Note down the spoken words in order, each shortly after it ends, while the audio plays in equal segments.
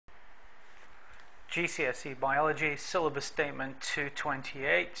GCSE Biology, Syllabus Statement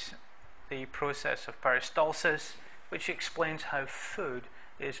 228, the process of peristalsis, which explains how food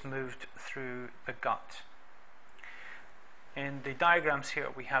is moved through the gut. In the diagrams here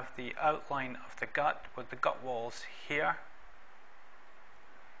we have the outline of the gut with the gut walls here.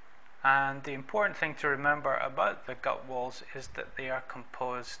 And the important thing to remember about the gut walls is that they are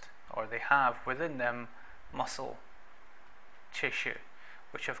composed, or they have within them, muscle tissue,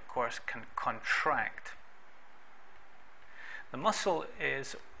 which of course can contract. The muscle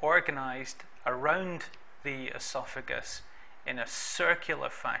is organized around the esophagus in a circular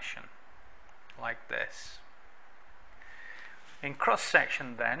fashion, like this. In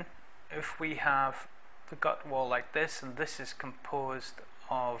cross-section then, if we have the gut wall like this, and this is composed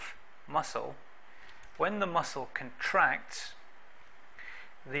of muscle, when the muscle contracts,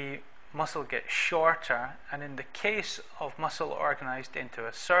 the muscle gets shorter, and in the case of muscle organized into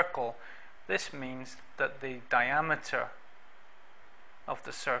a circle, this means that the diameter of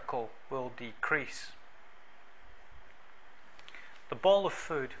the circle will decrease. The ball of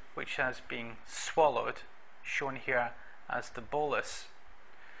food which has been swallowed, shown here as the bolus,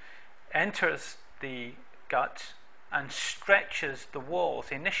 enters the gut and stretches the walls,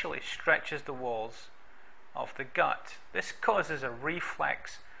 initially stretches the walls of the gut. This causes a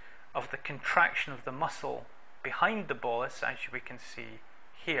reflex of the contraction of the muscle behind the bolus, as we can see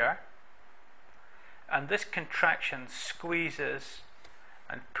here, and this contraction squeezes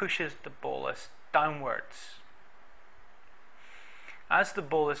and pushes the bolus downwards. As the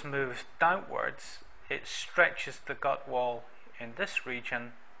bolus moves downwards, it stretches the gut wall in this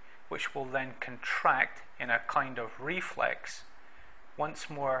region, which will then contract in a kind of reflex, once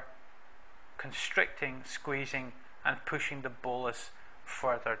more constricting, squeezing, and pushing the bolus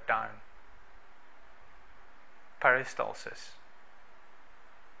further down. Peristalsis.